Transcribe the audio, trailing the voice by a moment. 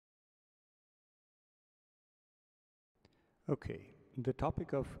Okay, the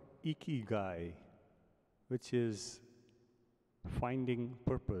topic of IKIGAI, which is finding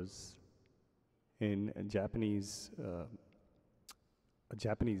purpose in a Japanese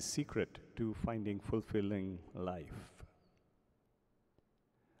secret to finding fulfilling life.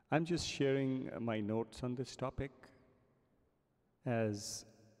 I'm just sharing my notes on this topic as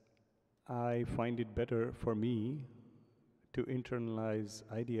I find it better for me to internalize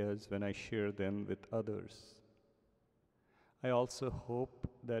ideas when I share them with others. I also hope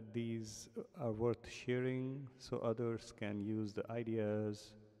that these are worth sharing so others can use the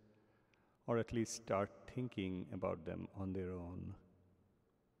ideas or at least start thinking about them on their own.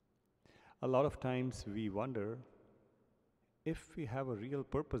 A lot of times we wonder if we have a real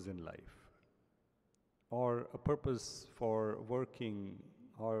purpose in life or a purpose for working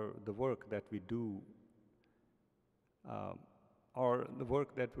or the work that we do or the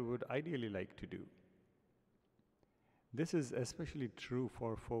work that we would ideally like to do. This is especially true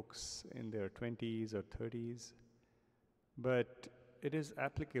for folks in their 20s or 30s, but it is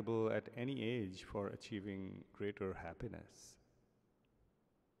applicable at any age for achieving greater happiness.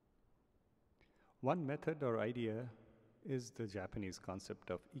 One method or idea is the Japanese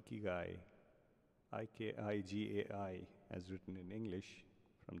concept of Ikigai, IKIGAI, as written in English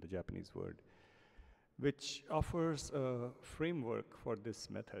from the Japanese word, which offers a framework for this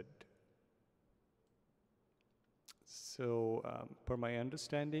method. So, per my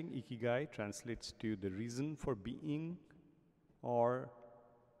understanding, Ikigai translates to the reason for being or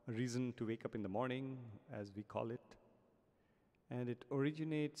a reason to wake up in the morning, as we call it. And it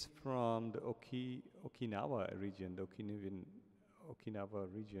originates from the Okinawa region, the Okinawa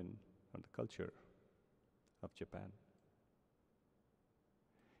region of the culture of Japan.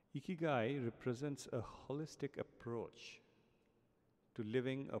 Ikigai represents a holistic approach to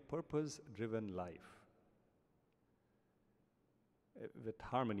living a purpose-driven life with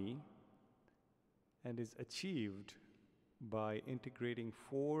harmony and is achieved by integrating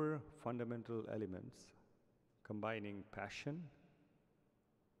 4 fundamental elements, combining passion,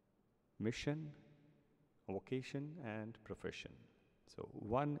 mission, vocation, and profession. So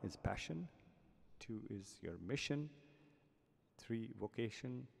 1 is passion, 2 is your mission, 3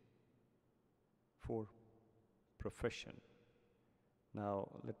 vocation, 4 profession. Now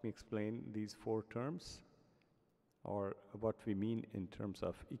let me explain these 4 terms or what we mean in terms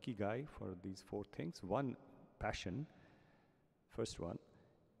of Ikigai for these 4 things. 1, passion, first one,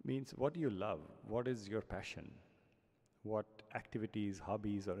 means what do you love? What is your passion? What activities,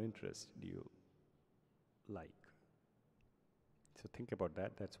 hobbies, or interests do you like? So think about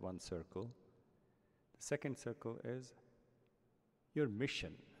that. That's 1 circle. The second circle is your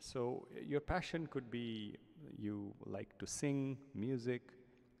mission. So your passion could be you like to sing music,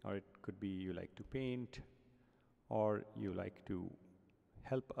 or it could be you like to paint, or you like to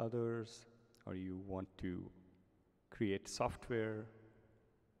help others, or you want to create software,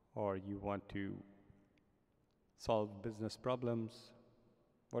 or you want to solve business problems,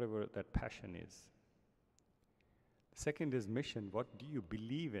 whatever that passion is. The second is mission. What do you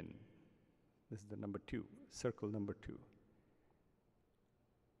believe in? This is the number 2, circle number 2.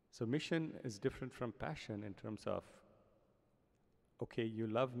 So mission is different from passion in terms of, okay, you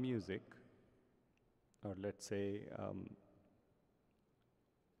love music, or let's say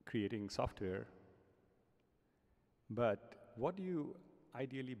creating software, but what do you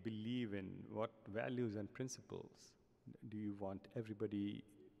ideally believe in? What values and principles? Do you want everybody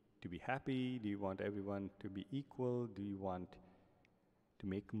to be happy? Do you want everyone to be equal? Do you want to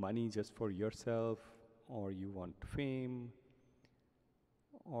make money just for yourself? Or you want fame?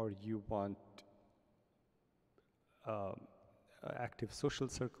 Or you want an active social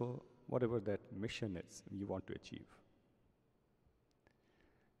circle? Whatever that mission is you want to achieve.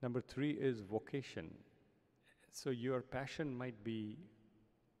 Number 3 is vocation. So your passion might be,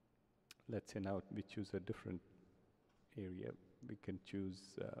 let's say now we choose a different area. We can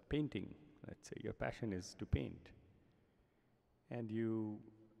choose painting. Let's say your passion is to paint. And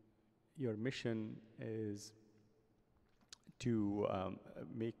your mission is to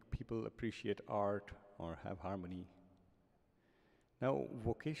make people appreciate art or have harmony. Now,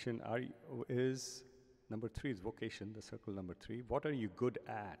 vocation is, number 3 is vocation, the circle number 3. What are you good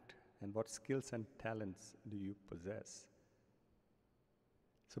at? And what skills and talents do you possess?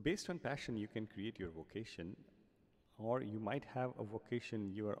 So based on passion, you can create your vocation, or you might have a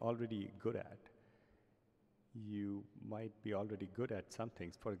vocation you are already good at. You might be already good at some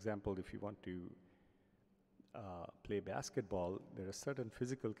things. For example, if you want to play basketball, there are certain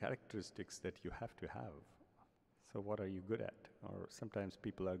physical characteristics that you have to have. So what are you good at? Or sometimes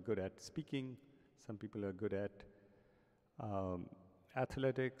people are good at speaking, some people are good at Um,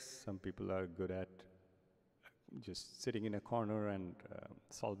 Athletics, some people are good at just sitting in a corner and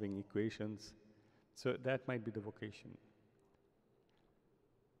solving equations. So that might be the vocation.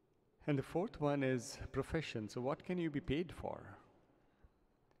 And the fourth one is profession. So what can you be paid for?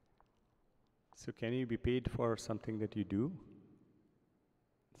 So can you be paid for something that you do?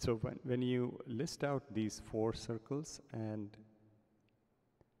 So when you list out these 4 circles and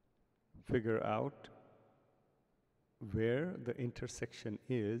figure out where the intersection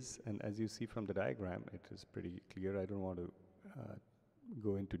is, and as you see from the diagram, it is pretty clear. I don't want to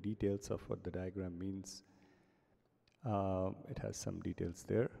go into details of what the diagram means. It has some details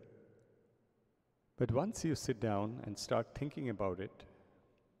there. But once you sit down and start thinking about it,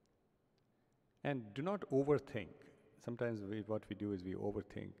 and do not overthink. Sometimes what we do is we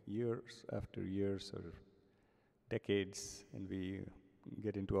overthink years after years or decades, and we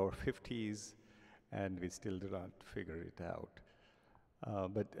get into our 50s and we still do not figure it out.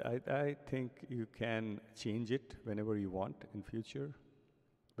 But I think you can change it whenever you want in future.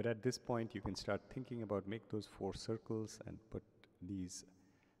 But at this point, you can start thinking about, make those 4 circles and put these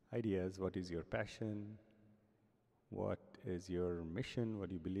ideas. What is your passion? What is your mission? What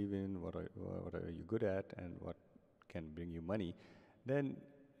do you believe in? What are you good at? And what can bring you money? Then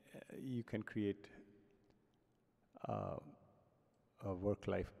you can create a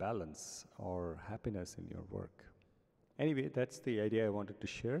work-life balance or happiness in your work. Anyway, that's the idea I wanted to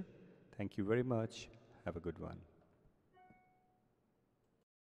share. Thank you very much. Have a good one.